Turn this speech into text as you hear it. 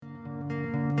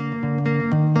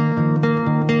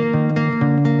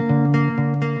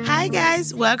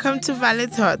welcome to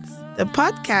Valid Thoughts, the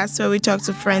podcast where we talk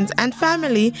to friends and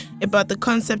family about the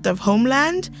concept of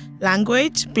homeland,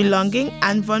 language, belonging,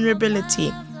 and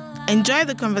vulnerability. Enjoy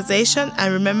the conversation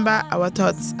and remember our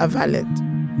thoughts are valid.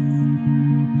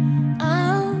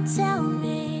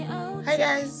 Hi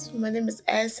guys, my name is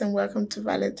S and welcome to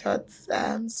Valid Thoughts.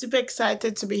 Super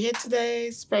excited to be here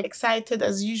today, super excited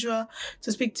as usual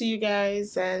to speak to you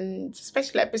guys, and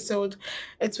special episode.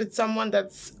 It's with someone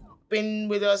that's been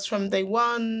with us from day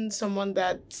one, someone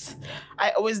that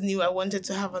I always knew I wanted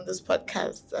to have on this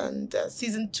podcast. And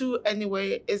season 2,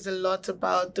 anyway, is a lot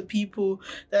about the people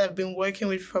that I've been working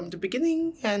with from the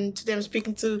beginning. And today I'm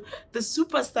speaking to the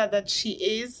superstar that she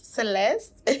is,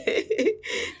 Celeste.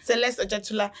 Celeste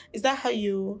Ojatula. Is that how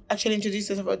you actually introduce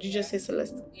yourself, or did you just say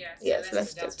Celeste? Yeah,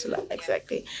 Celeste Ojatula,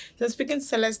 exactly. So I'm speaking to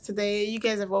Celeste today. You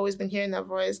guys have always been hearing her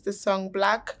voice. The song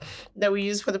Black that we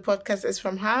use for the podcast is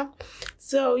from her.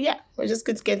 So yeah, we're just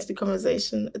going to get into the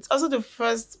conversation. It's also the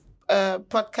first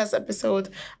podcast episode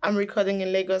I'm recording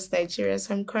in Lagos, Nigeria.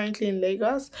 So I'm currently in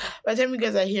Lagos. By the time you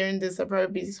guys are hearing this, I'll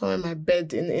probably be somewhere in my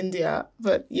bed in India.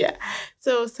 But yeah.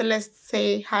 So Celeste,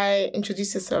 say hi,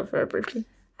 introduce yourself very briefly.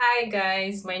 Hi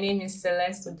guys, my name is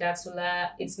Celeste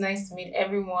Ojatula. It's nice to meet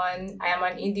everyone. I am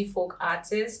an indie folk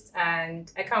artist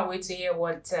and I can't wait to hear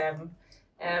what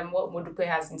Modupe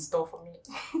has in store for me.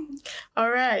 All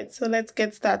right, so let's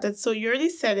get started. So you already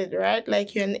said it, right?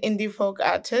 Like you're an indie folk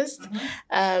artist.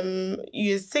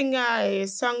 You're a singer, a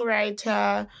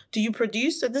songwriter. Do you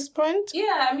produce at this point?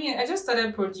 Yeah, I just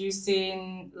started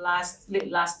producing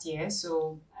late last year.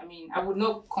 So, I would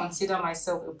not consider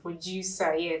myself a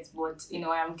producer yet, but,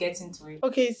 I am getting to it.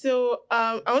 Okay, so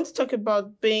I want to talk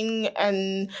about being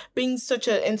in such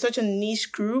a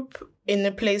niche group in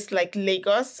a place like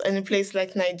Lagos and a place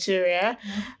like Nigeria,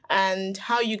 and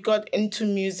how you got into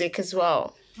music as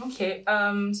well. Okay,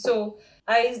 so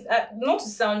I not to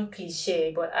sound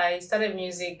cliche, but I started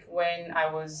music when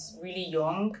I was really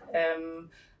young.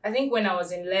 I think when I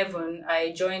was 11,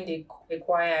 I joined a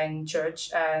choir in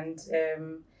church, and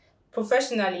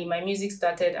professionally, my music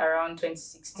started around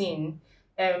 2016.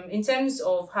 In terms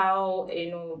of how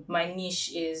my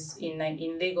niche is in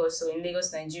Lagos, or in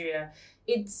Lagos, Nigeria,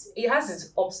 it has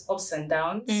its ups and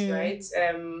downs, right?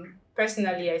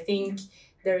 Personally, I think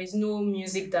there is no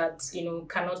music that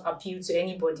cannot appeal to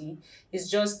anybody. It's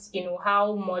just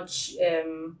how much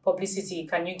publicity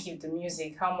can you give the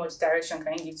music, how much direction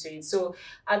can you give to it. So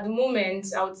at the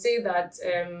moment, I would say that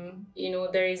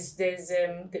there's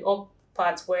the up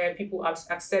part where people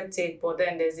accept it, but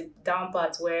then there's a down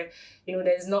part where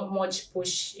there's not much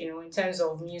push in terms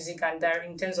of music and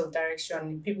in terms of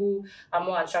direction. People are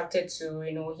more attracted to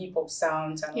hip hop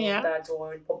sounds and all that,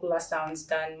 or popular sounds,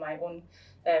 than my own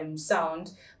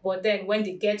sound. But then when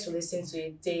they get to listen to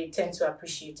it, they tend to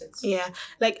appreciate it. Yeah,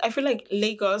 like I feel like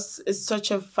Lagos is such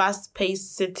a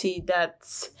fast-paced city that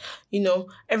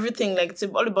everything, like, it's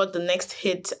all about the next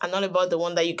hit and not about the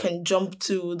one that you can jump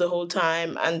to the whole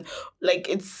time, and like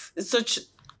it's such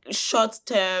short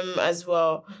term as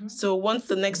well. So once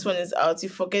the next one is out, you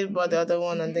forget about the other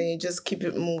one, and then you just keep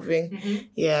it moving.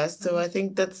 Yeah, so I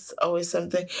think that's always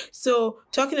something. So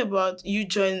talking about you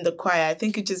joining the choir, I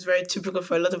think it is very typical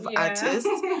for a lot of artists.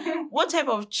 What type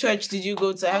of church did you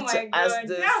go to? I have to ask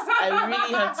this. I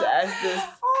really have to ask this.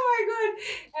 Oh my god.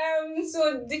 So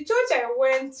the church I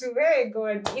went to, very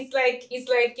good. It's like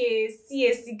a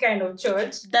CSC kind of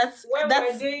church. That's where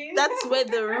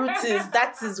the root is.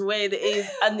 That is where it is.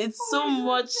 And it's so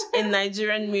much in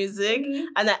Nigerian music.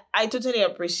 And I totally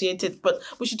appreciate it. But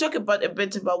we should talk a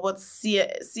bit about what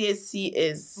CSC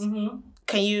is.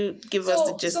 Can you give us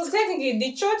the gist? So technically,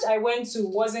 the church I went to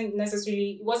wasn't a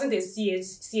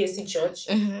CSC church,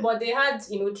 but they had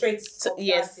traits of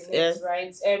that in it,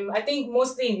 right? I think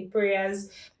mostly in the prayers.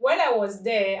 When I was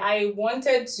there, I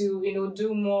wanted to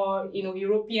do more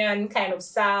European kind of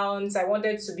sounds. I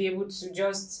wanted to be able to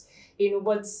just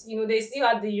but they still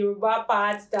had the Yoruba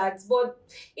part but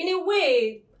in a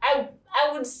way, I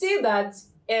would say that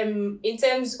in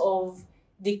terms of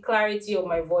the clarity of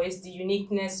my voice, the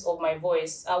uniqueness of my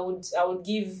voice, I would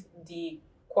give the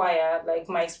choir, like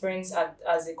my experience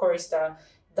as a chorister,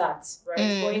 that,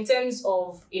 right? But in terms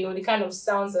of the kind of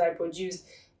sounds that I produced,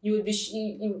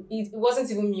 it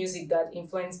wasn't even music that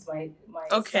influenced my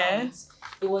sounds.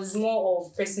 It was more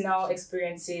of personal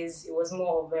experiences. It was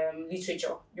more of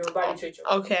literature, Yoruba literature.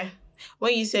 Okay.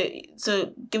 When you say,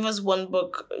 so give us one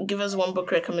book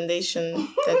recommendation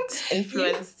that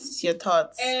influenced your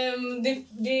thoughts.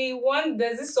 The one,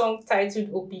 there's this song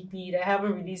titled OPP that I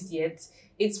haven't released yet.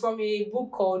 It's from a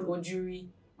book called Ojuri.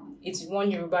 It's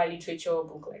one Yoruba literature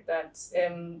book like that.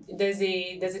 There's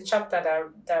a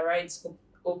chapter that writes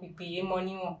Opipi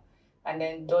money one, and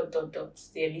then dot dot dot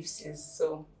the ellipses.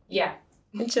 So yeah.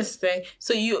 Interesting.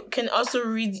 So you can also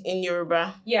read in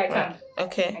Yoruba? Yeah, I can.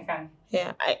 Okay. I can.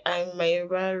 Yeah, my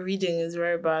Yoruba reading is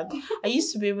very bad. I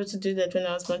used to be able to do that when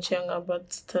I was much younger,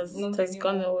 but it has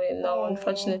gone away now,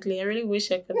 unfortunately. I really wish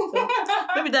I could still.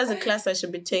 Maybe that's a class I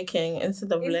should be taking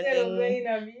instead of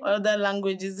learning other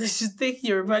languages. I should take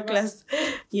Yoruba class.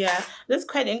 Yeah, that's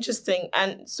quite interesting.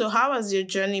 And so how has your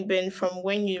journey been from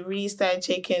when you really started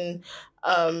taking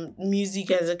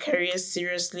music as a career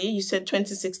seriously? You said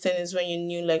 2016 is when you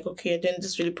knew, like, okay, you're doing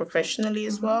this really professionally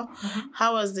as well.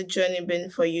 How has the journey been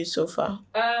for you so far?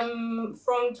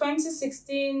 From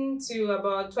 2016 to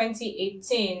about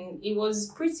 2018, it was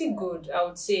pretty good, I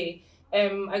would say.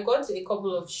 I got a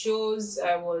couple of shows.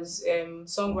 I was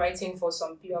songwriting for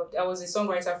some people. I was a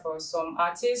songwriter for some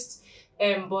artists.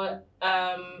 But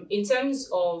in terms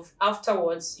of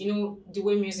afterwards, the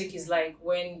way music is like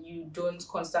when you're not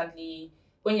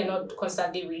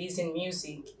constantly releasing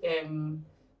music,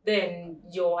 then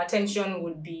your attention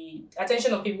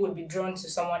of people would be drawn to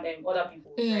someone and other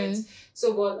people, right?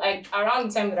 So, but like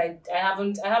around the time that I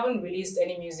haven't released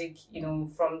any music,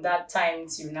 from that time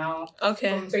till now. Okay.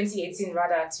 From 2018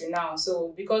 rather till now.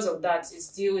 So because of that,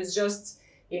 it's just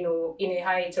in a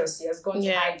hiatus. It has gone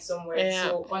to hide somewhere. Yeah.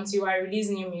 So until I release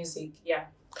new music, yeah.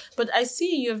 But I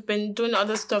see you've been doing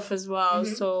other stuff as well.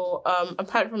 So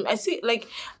apart from, I see, like,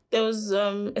 there was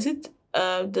is it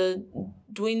the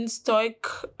Dwayne Stoic?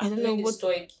 I don't know what.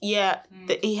 Stoic. Yeah,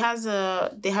 they have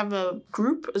a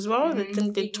group as well. I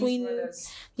think the Twin.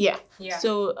 Yeah.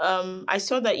 So I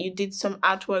saw that you did some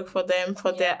artwork for them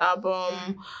for their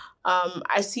album.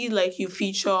 I see, like, you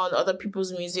feature on other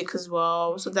people's music as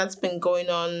well. So that's been going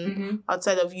on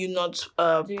outside of you not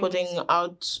putting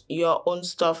out your own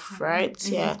stuff, right?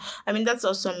 Yeah. I mean, that's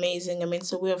also amazing. I mean,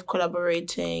 it's a way of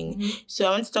collaborating. So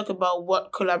I want to talk about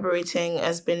what collaborating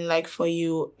has been like for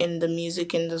you in the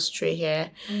music industry here.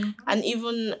 And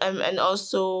even, and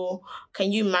also,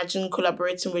 can you imagine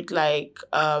collaborating with, like,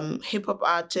 hip-hop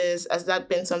artists? Has that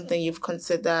been something you've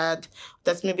considered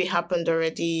that's maybe happened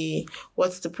already?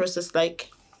 What's the process like?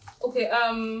 Okay,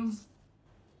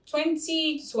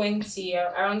 2020,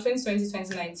 around 2020,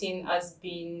 2019 has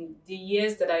been the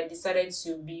years that I decided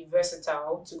to be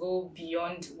versatile, to go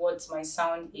beyond what my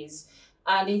sound is.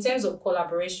 And in terms of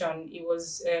collaboration,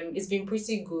 it's been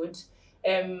pretty good.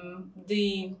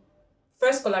 The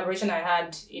first collaboration I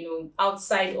had,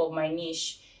 outside of my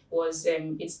niche was,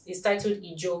 it's titled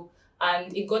Ijo,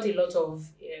 and it got a lot of,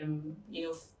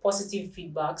 positive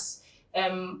feedbacks.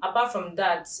 Apart from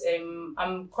that,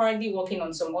 I'm currently working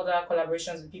on some other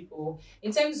collaborations with people.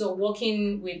 In terms of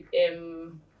working with,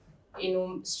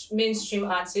 mainstream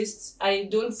artists, I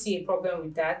don't see a problem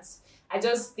with that. I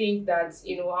just think that,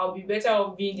 I'll be better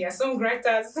off being their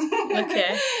songwriters.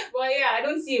 Okay. But yeah, I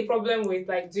don't see a problem with,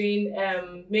 like, doing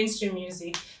mainstream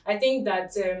music. I think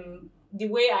that the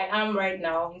way I am right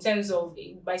now, in terms of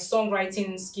my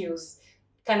songwriting skills,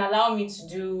 can allow me to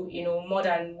do, more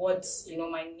than what,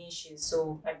 my niche is.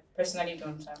 So I personally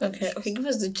don't have Okay, give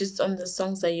us the gist on the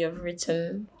songs that you have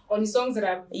written. On the songs that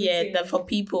I've written. Yeah, that for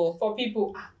people. For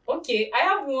people. Okay, I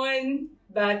have one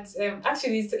that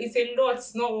actually it's a lot,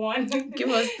 it's not one. Give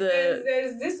us the...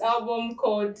 There's this album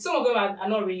called, some of them are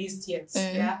not released yet,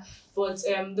 yeah. But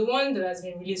the one that has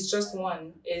been released, just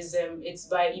one, is it's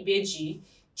by Ibeji,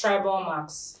 Tribal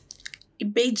Max.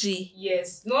 Ibeji.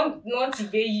 Yes, not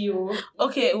Ibeji.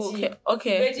 Okay, Ibeji.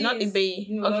 okay. Ibeji Not Ibeji.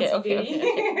 No, Okay.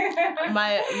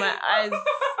 My eyes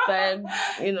started,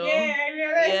 Yeah, I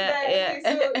realized that. Yeah.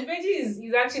 So Ibeji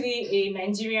is actually a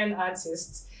Nigerian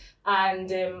artist,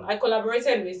 and I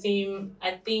collaborated with him,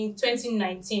 I think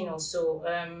 2019 or so.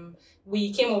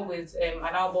 We came up with an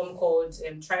album called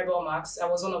Tribal Max. I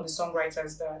was one of the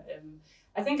songwriters that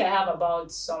I think I have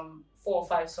about some 4 or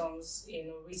 5 songs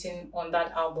written on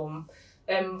that album.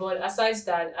 But aside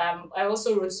that, I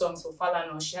also wrote songs for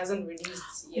Falana. She hasn't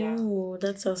released yet. Oh,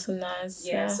 that's also nice.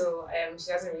 Yeah, so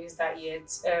she hasn't released that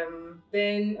yet.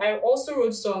 Then I also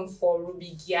wrote songs for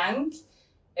Ruby Gyang,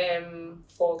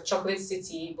 for Chocolate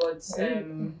City, but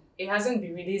it hasn't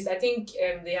been released. I think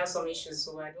they have some issues,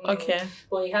 so I don't know.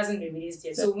 But it hasn't been released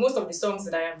yet. So most of the songs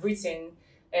that I have written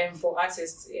for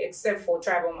artists, except for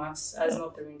Tribal Max, has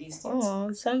not been released yet.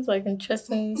 Oh, sounds like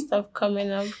interesting stuff coming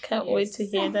up. Can't wait to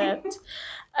hear that.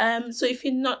 So if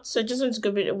you're not, so I just want to go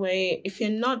a bit away. If you're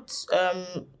not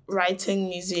writing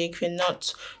music, if you're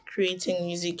not creating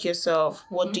music yourself,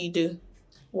 what do you do?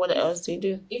 What else do you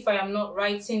do? If I am not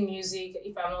writing music,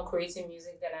 if I'm not creating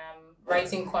music, then I'm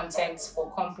writing content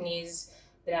for companies.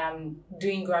 then I'm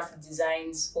doing graphic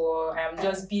designs, or I'm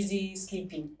just busy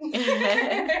sleeping.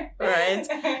 Right?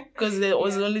 Because there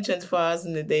was only 24 hours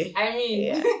in the day. I mean,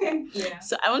 Yeah. yeah.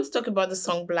 So I want to talk about the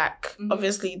song Black.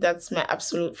 Obviously, that's my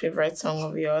absolute favorite song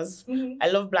of yours. I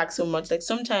love Black so much. Like,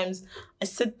 sometimes I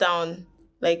sit down,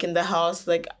 like, in the house,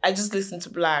 like, I just listen to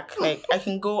Black. Like, I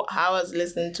can go hours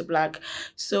listening to Black.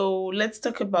 So let's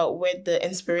talk about where the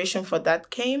inspiration for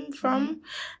that came from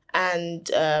and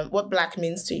what Black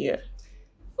means to you.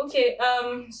 Okay,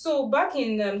 so back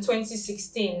in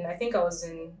 2016, I think I was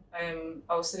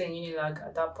still in Unilag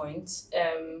at that point.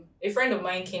 A friend of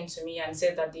mine came to me and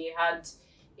said that they had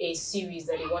a series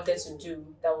that they wanted to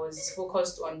do that was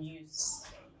focused on youths.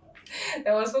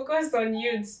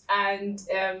 And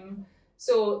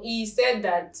so he said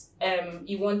that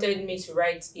he wanted me to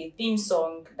write a theme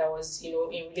song that was,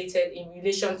 in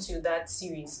relation to that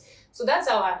series. So that's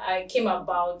how I came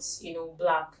about,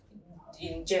 Black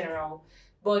in general.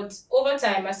 But over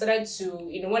time, I started to,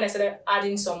 when I started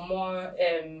adding some more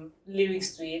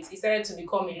lyrics to it, it started to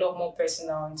become a lot more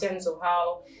personal in terms of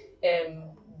how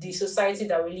the society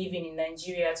that we live in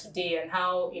Nigeria today, and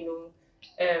how,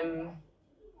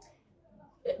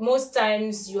 most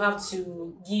times you have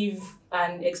to give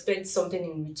and expect something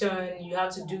in return. You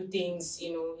have to do things,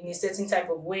 in a certain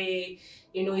type of way.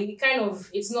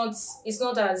 It's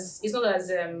not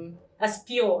as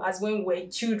pure as when we're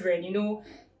children.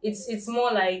 It's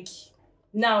more like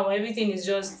now everything is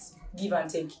just give and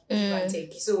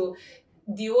take. So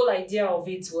the whole idea of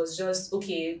it was just,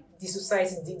 okay, the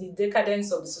society, the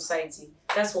decadence of the society.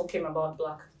 That's what came about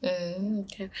Black.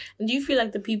 Okay. And do you feel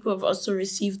like the people have also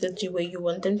received it the way you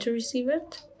want them to receive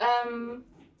it?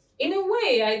 In a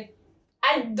way,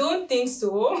 I don't think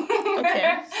so.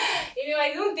 Okay.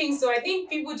 I don't think so. I think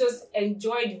people just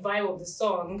enjoy the vibe of the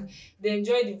song. They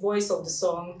enjoy the voice of the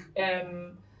song.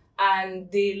 And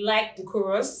they like the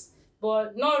chorus,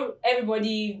 but not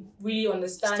everybody really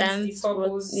understands the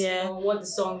purpose, what the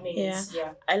song means.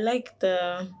 Yeah. I like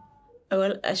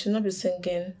I should not be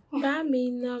singing.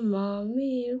 Ramina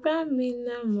mommy,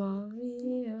 Ramina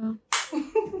mommy.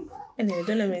 Anyway,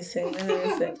 don't let me sing.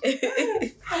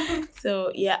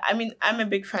 So yeah, I mean, I'm a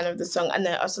big fan of the song, and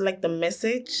I also like the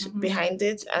message behind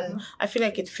it, and I feel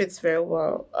like it fits very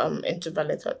well into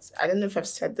Valley Thoughts. I don't know if I've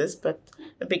said this, but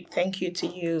a big thank you to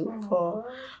you for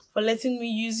letting me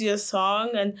use your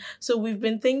song. And so we've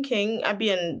been thinking, Abby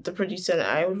and the producer and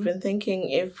I, we've been thinking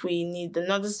if we need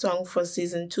another song for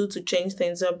season 2 to change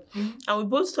things up. And we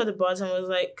both thought about it and was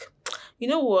like, you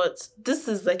know what? This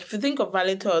is like, if you think of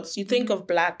Valley Thoughts, you think of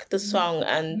Black, the song,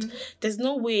 and there's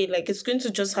no way, like, it's going to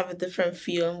just have a different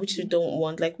feel, which we don't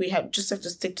want. Like, we have to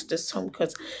stick to the song,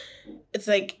 because it's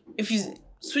like, if you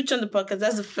switch on the podcast,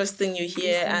 that's the first thing you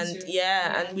hear, and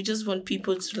and we just want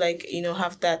people to, like,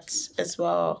 have that as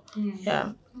well.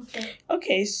 Yeah.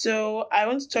 Okay, so I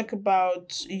want to talk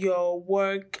about your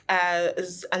work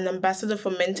as an ambassador for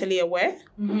Mentally Aware.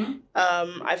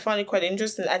 I found it quite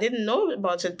interesting. I didn't know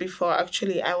about it before,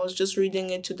 actually. I was just reading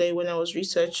it today when I was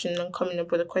researching and coming up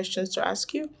with the questions to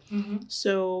ask you.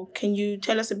 So can you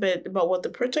tell us a bit about what the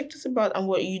project is about and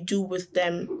what you do with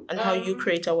them and how you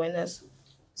create awareness?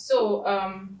 So,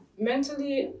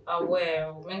 Mentally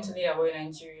Aware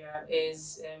Nigeria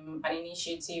is an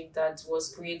initiative that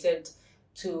was created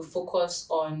to focus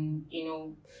on,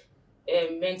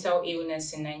 mental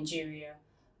illness in Nigeria.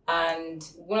 And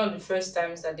one of the first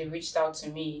times that they reached out to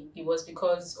me, it was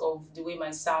because of the way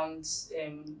my sound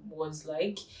was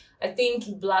like. I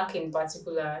think Black in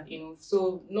particular,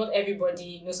 so not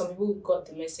everybody, some people got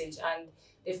the message and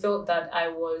they felt that I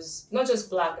was not just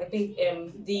Black. I think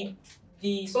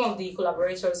some of the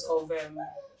collaborators of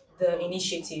the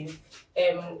initiative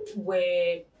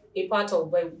were a part of,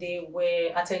 where they were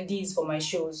attendees for my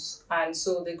shows, and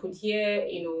so they could hear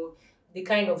the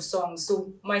kind of songs.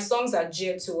 So my songs are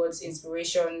geared towards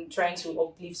inspiration, trying to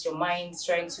uplift your mind,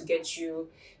 trying to get you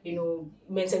be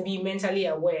mentally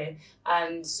aware.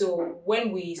 And so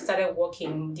when we started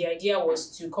working, the idea was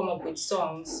to come up with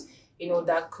songs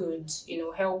that could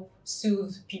help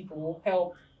soothe people,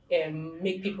 help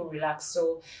make people relax.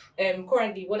 So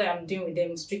currently what I'm doing with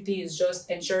them strictly is just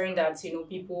ensuring that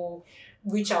people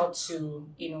reach out to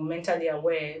Mentally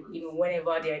Aware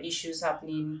whenever there are issues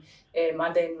happening, and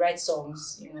then write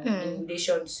songs in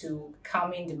relation to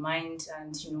calming the mind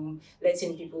and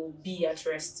letting people be at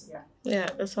rest. Yeah,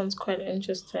 that sounds quite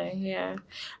interesting. Yeah.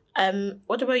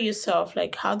 What about yourself?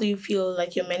 Like, how do you feel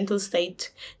like your mental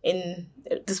state in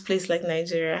this place like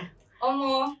Nigeria?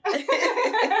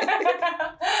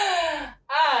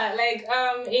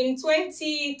 In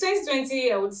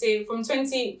 2020, I would say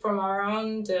from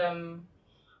around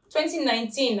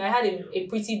 2019, I had a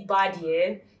pretty bad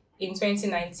year in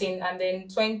 2019, and then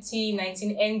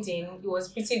 2019 ending, it was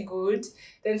pretty good.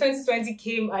 Then 2020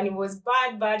 came and it was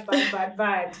bad, bad, bad, bad,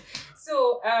 bad.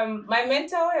 So my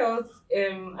mental health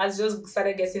has just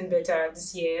started getting better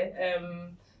this year.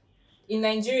 In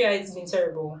Nigeria, it's been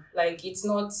terrible. Like it's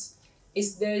not.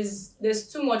 It's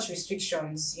there's too much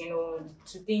restrictions,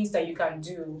 to things that you can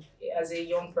do as a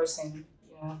young person,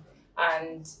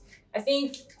 and I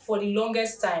think for the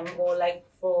longest time, or like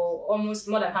for almost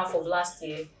more than half of last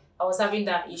year, I was having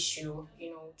that issue,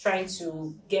 trying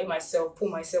to pull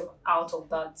myself out of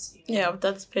that. Yeah, of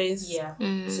that space. Yeah.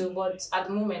 So, but at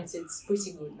the moment, it's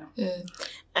pretty good now.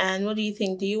 And what do you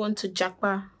think? Do you want to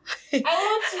jackpot? I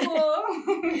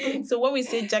want to. So when we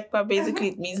say jackpot, basically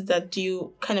it means that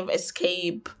you kind of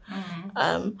escape.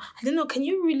 I don't know. Can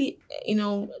you really,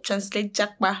 translate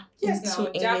jackpot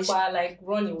into English? Jackpot, like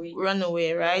run away. Run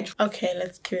away, right? Okay,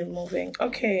 let's keep it moving.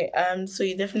 Okay. So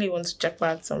you definitely want to jackpot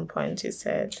at some point. You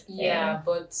said. Yeah,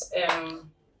 but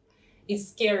it's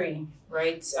scary,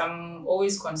 right? I'm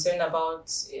always concerned about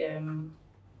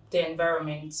the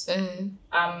environment.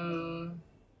 I'm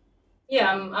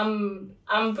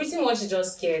pretty much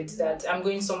just scared that I'm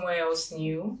going somewhere else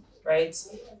new, right?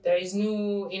 There is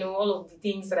no, all of the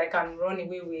things that I can run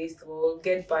away with or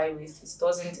get by with, it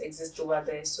doesn't exist over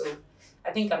there. So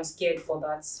I think I'm scared for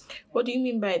that. What do you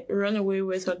mean by run away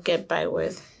with or get by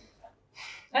with?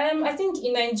 I think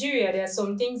in Nigeria, there are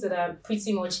some things that are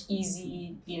pretty much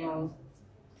easy, in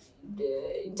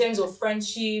terms of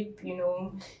friendship,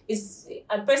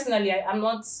 personally, I'm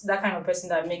not that kind of person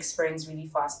that makes friends really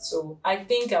fast. So I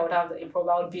think I would have a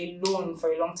problem. I would be alone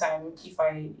for a long time if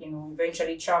I,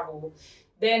 eventually travel.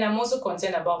 Then I'm also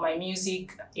concerned about my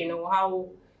music,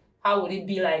 how would it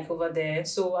be like over there?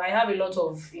 So I have a lot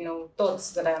of,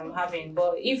 thoughts that I'm having.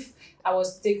 But if I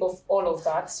was to take off all of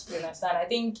that, you understand, I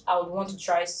think I would want to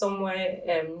try somewhere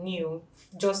new,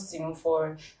 just,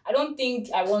 I don't think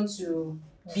I want to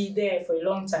be there for a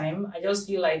long time. I just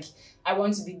feel like I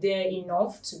want to be there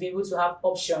enough to be able to have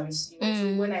options.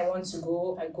 So when I want to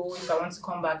go, I go. If I want to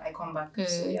come back, I come back.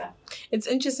 So yeah, it's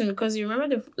interesting because you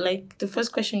remember the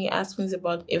first question you asked me is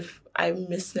about if I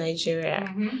miss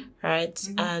Nigeria, right?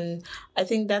 And I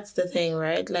think that's the thing,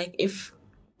 right? Like if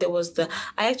there was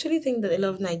I actually think that a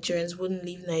lot of Nigerians wouldn't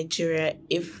leave Nigeria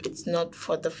if it's not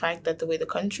for the fact that the way the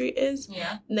country is.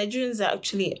 Yeah. Nigerians are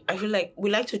actually, I feel like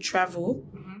we like to travel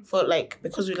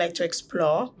because we like to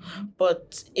explore.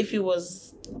 But if it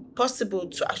was possible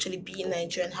to actually be in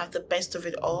Nigeria and have the best of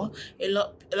it all, a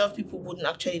lot of people wouldn't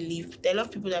actually leave. There are a lot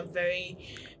of people that are very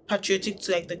patriotic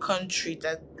to like the country,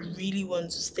 that really want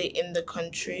to stay in the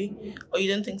country. Or you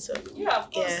don't think so? Yeah,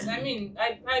 of course. Yeah. I mean,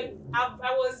 I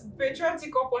was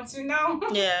patriotic up until now.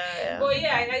 Yeah. But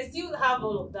yeah, I still have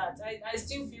all of that. I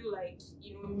still feel like,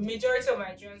 majority of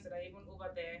Nigerians that are even over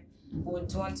there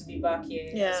would want to be back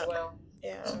here as well.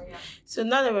 Yeah. So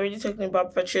now that we're already talking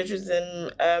about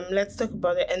patriotism, let's talk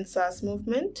about the NSAS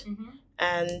movement.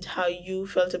 And how you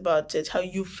felt about it,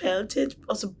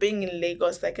 also being in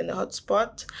Lagos, like in the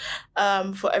hotspot.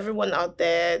 For everyone out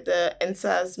there, the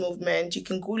NSAS movement, you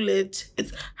can Google it.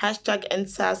 It's hashtag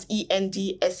NSAS,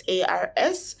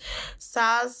 ENDSARS.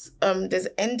 SARS, there's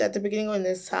an end at the beginning when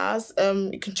there's SARS.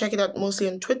 You can check it out mostly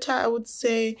on Twitter, I would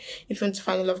say, if you want to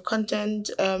find a lot of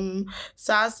content.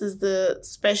 SARS is the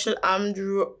Special Armed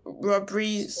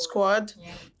Robbery Squad.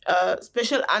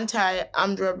 Special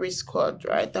Anti-Armed Robbery Squad,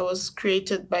 right? That was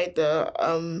created by the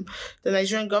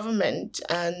Nigerian government,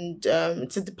 and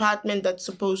it's a department that's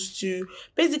supposed to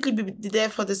basically be there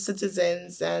for the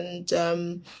citizens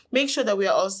and make sure that we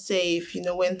are all safe,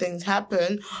 when things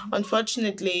happen.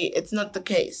 Unfortunately, it's not the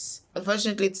case.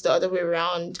 Unfortunately, it's the other way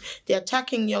around. They're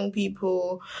attacking young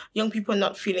people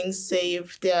not feeling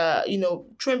safe. They're,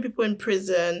 throwing people in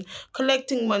prison,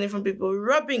 collecting money from people,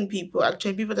 robbing people,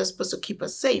 actually, people that are supposed to keep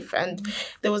us safe. And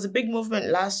there was a big movement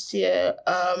last year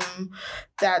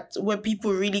where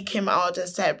people really came out and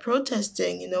started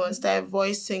protesting, and started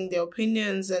voicing their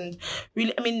opinions. And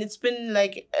really, I mean, it's been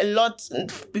like a lot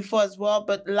before as well,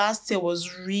 but last year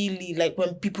was really like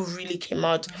when people really came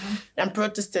out and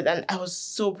protested. And I was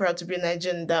so proud to be in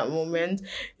Nigeria in that moment.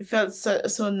 It felt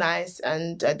so nice,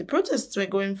 and the protests were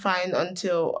going fine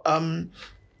until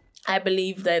I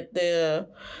believe that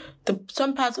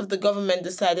some parts of the government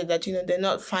decided that they're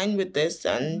not fine with this,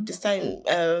 and decided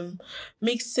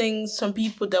mixing some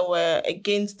people that were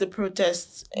against the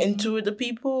protests into the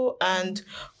people, and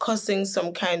causing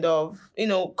some kind of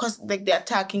cause like they're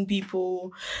attacking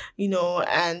people,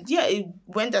 and yeah, it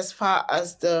went as far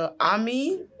as the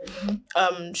army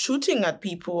shooting at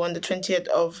people on the 20th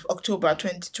of October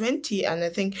 2020. And I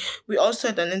think we also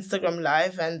had an Instagram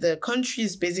live, and the country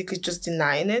is basically just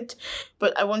denying it.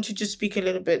 But I want you to speak a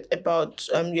little bit about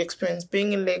your experience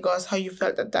being in Lagos, how you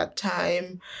felt at that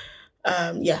time.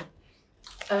 Yeah.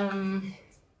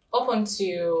 Up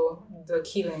until the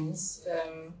killings,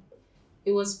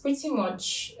 it was pretty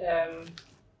much,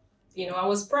 I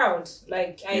was proud.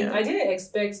 Like, I didn't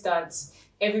expect that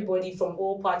everybody from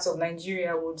all parts of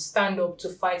Nigeria would stand up to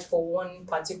fight for one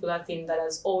particular thing that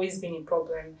has always been a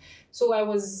problem. So I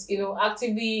was,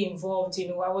 actively involved.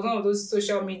 I was one of those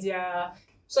social media.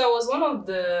 So I was one of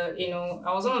the,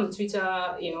 Twitter,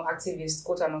 activists,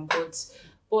 quote and unquote.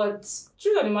 But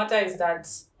truth of the matter is that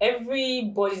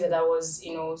everybody that I was,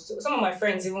 so some of my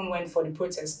friends even went for the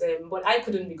protest, but I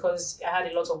couldn't because I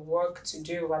had a lot of work to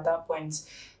do at that point.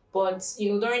 But,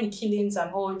 during the killings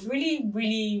and all, it really,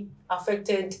 really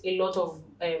affected a lot of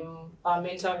our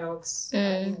mental health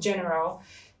in general.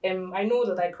 I know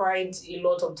that I cried a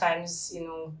lot of times,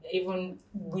 even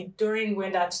during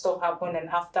when that stuff happened and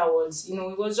afterwards,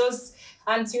 it was just,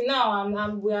 until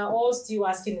now, we are all still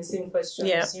asking the same questions,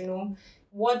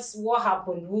 what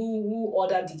happened? Who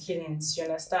ordered the killings? You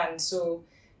understand? So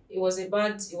it was a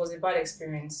bad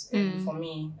experience for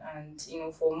me, and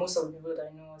for most of the people that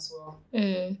I know as well.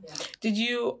 Yeah. Did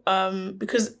you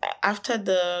because after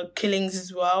the killings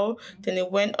as well, then it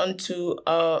went on to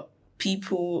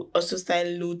people also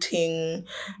started looting,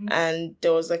 and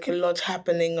there was like a lot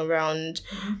happening around.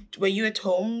 Were you at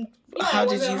home? Yeah, how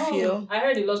did you feel? I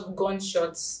heard a lot of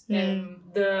gunshots.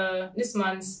 This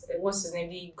man's, what's his name?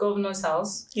 The governor's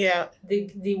house. Yeah.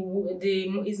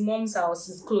 His mom's house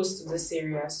is close to this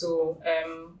area, so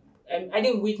I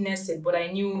didn't witness it, but I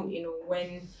knew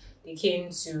when they came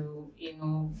to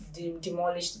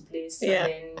demolish the place. Yeah.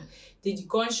 And then the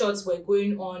gunshots were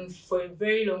going on for a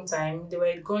very long time. There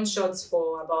were gunshots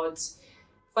for about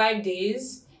 5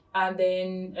 days. And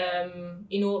then,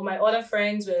 my other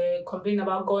friends were complaining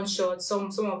about gunshots. Some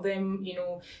of them,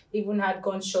 even had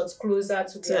gunshots closer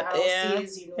to their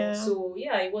houses, So,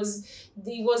 yeah, it was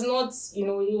not,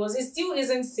 it still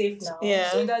isn't safe now. Yeah.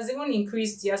 So it has even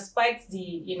increased, spiked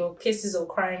the, cases of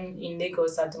crime in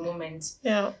Lagos at the moment.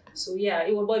 Yeah. So, yeah,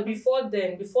 but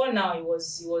before now, it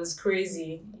was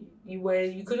crazy.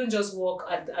 You couldn't just walk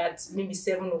at maybe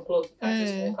 7 o'clock and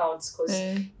just walk out because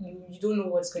you don't know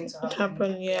what's going to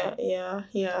happen.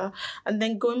 Yeah. And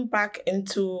then going back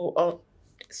into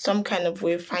some kind of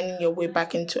way, finding your way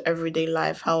back into everyday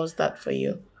life, how was that for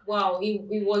you? Wow,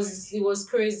 it was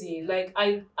crazy. Like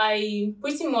I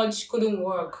pretty much couldn't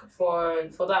work for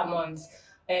that month.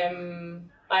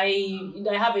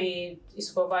 I have a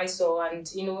supervisor, and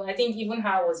I think even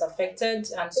her was affected,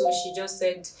 and so she just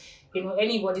said,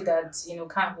 anybody that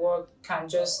can't work can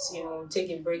just take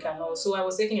a break and all. So I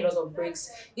was taking a lot of breaks.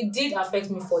 It did affect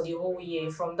me for the whole year.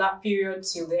 From that period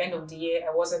till the end of the year,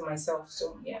 I wasn't myself.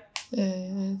 So yeah.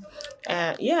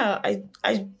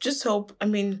 I just hope. I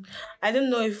mean, I don't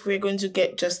know if we're going to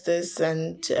get justice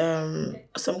and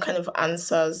some kind of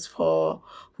answers for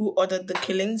who ordered the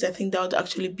killings. I think that would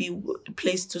actually be a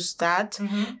place to start,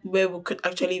 where we could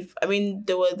actually. I mean,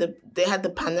 they had the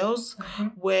panels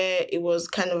where it was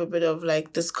kind of a bit of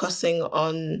like discussing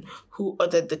on who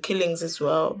ordered the killings as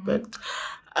well, but.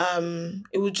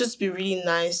 It would just be really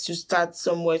nice to start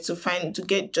somewhere to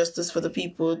get justice for the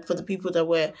people that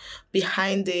were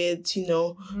behind it.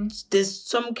 There's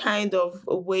some kind of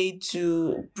a way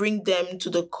to bring them to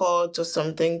the court or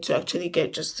something to actually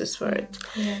get justice for it.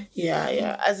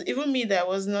 Yeah. As even me, that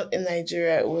was not in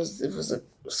Nigeria, it was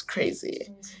crazy.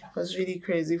 It was really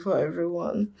crazy for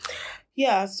everyone.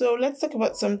 Yeah, so let's talk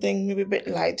about something maybe a bit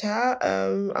lighter.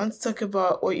 Let's talk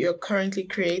about what you're currently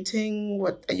creating.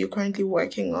 What are you currently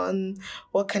working on?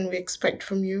 What can we expect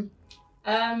from you?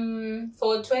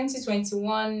 For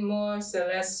 2021, more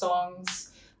Celeste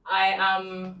songs. I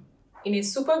am in a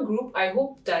super group. I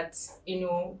hope that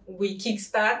we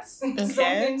kickstart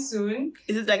something soon.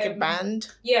 Is it like a band?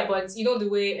 Yeah, but the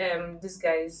way this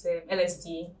guys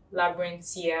LSD, Labyrinth,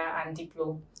 Sia, and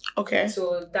Diplo. Okay.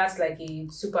 So that's like a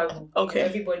super group. Okay.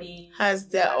 Everybody has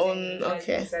their own.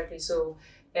 Okay. Exactly. So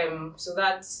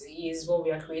that is what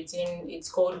we are creating. It's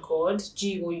called God,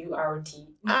 GOURD.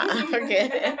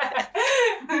 Okay.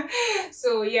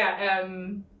 So yeah,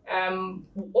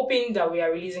 hoping that we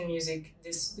are releasing music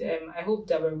this. I hope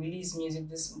that we release music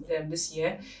this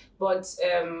year, But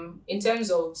in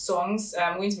terms of songs,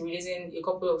 I'm going to be releasing a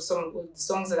couple of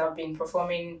songs that I've been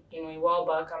performing, a while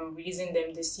back. I'm releasing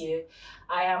them this year.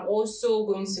 I am also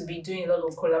going to be doing a lot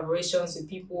of collaborations with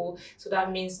people. So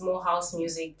that means more house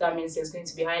music. That means there's going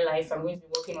to be high life. I'm going to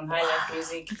be working on high life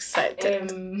music.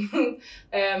 Excited.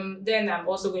 Then I'm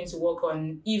also going to work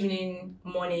on evening,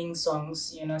 morning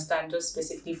songs. You understand, just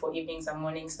specifically for evenings and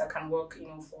mornings that can work,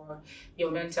 for your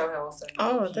mental health.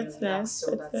 And, that's nice.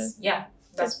 So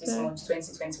that's pretty much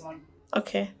 2021.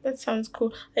 Okay, that sounds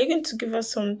cool. Are you going to give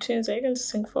us some tunes? Are you going to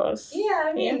sing for us? Yeah,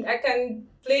 I mean, I can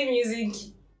play music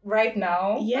right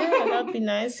now. Yeah, that'd be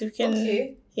nice. You can.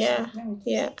 Okay. Yeah.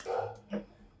 Yeah.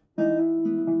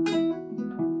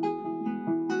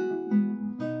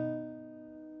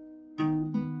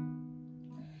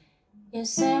 You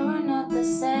say we're not the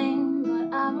same,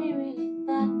 but are we really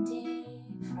that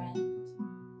different?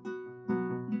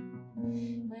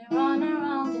 We run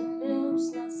around in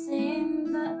loops, not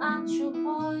seeing the actual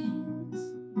point.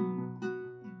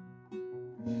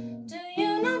 Do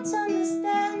you not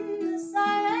understand the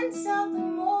silence of the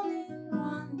morning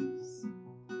ones?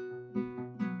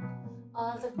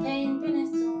 Or the pain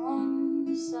beneath the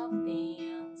wounds of the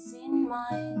unseen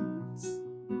minds?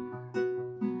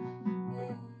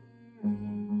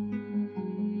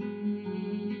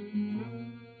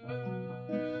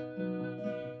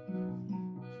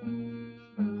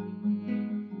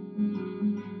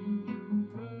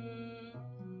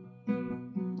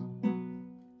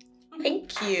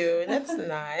 Thank you. That's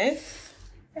nice.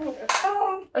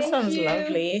 That sounds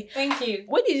lovely. Thank you.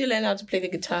 Where did you learn how to play the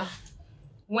guitar?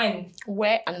 When?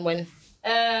 Where and when?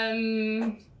 That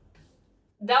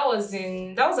was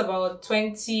about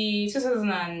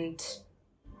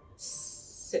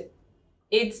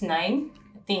 2008, 9,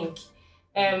 I think.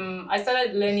 I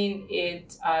started learning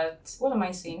it at, what am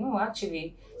I saying? No,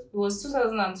 actually, it was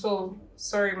 2012.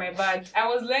 Sorry, my bad. I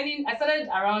started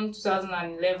around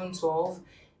 2011, 12.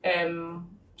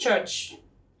 Church.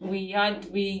 We got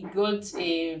a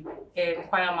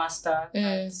choir master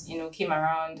that came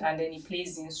around, and then he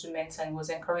plays the instruments and was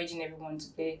encouraging everyone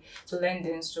to learn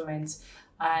the instruments.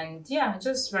 And yeah,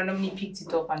 just randomly picked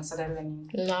it up and started learning.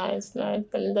 Nice. I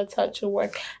mean, that's how it should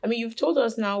work. I mean, you've told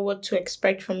us now what to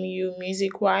expect from you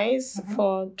music-wise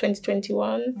for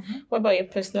 2021. What about your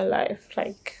personal life?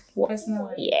 Like, what? Personal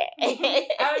life? Yeah.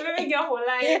 I'm a very girl for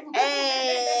life.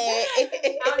 Hey.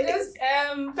 I'm just,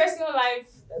 personal life,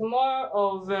 more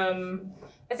of,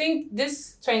 I think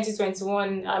this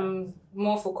 2021, I'm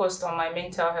more focused on my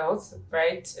mental health,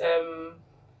 right?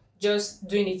 Just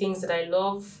doing the things that I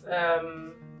love,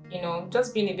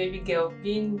 just being a baby girl,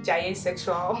 being jaye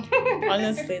sexual.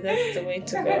 Honestly, that's the way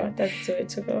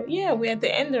to go. Yeah, we're at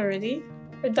the end already.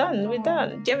 We're done. Do you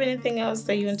have anything else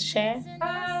that you want to share?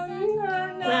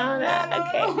 No.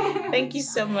 Okay. Thank you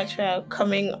so much for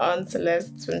coming on,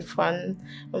 Celeste. It's been fun.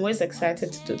 I'm always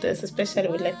excited to do this, especially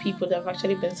with people that have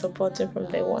actually been supporting from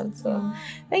day one. So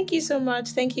thank you so much.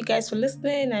 Thank you guys for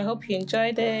listening. I hope you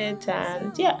enjoyed it.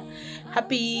 And yeah,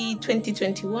 happy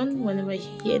 2021 whenever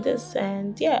you hear this.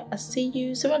 And yeah, I'll see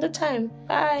you some other time.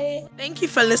 Bye. Thank you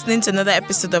for listening to another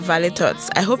episode of Valley Thoughts.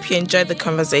 I hope you enjoyed the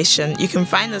conversation. You can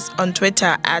find us on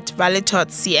Twitter at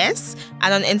ValleyThoughtsCS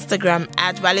and on Instagram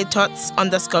at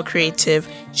ValleyThoughtsCreative.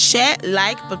 Share,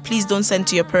 like, but please don't send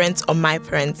to your parents or my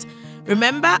parents.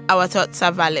 Remember, our thoughts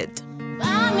are valid.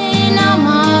 Mommy,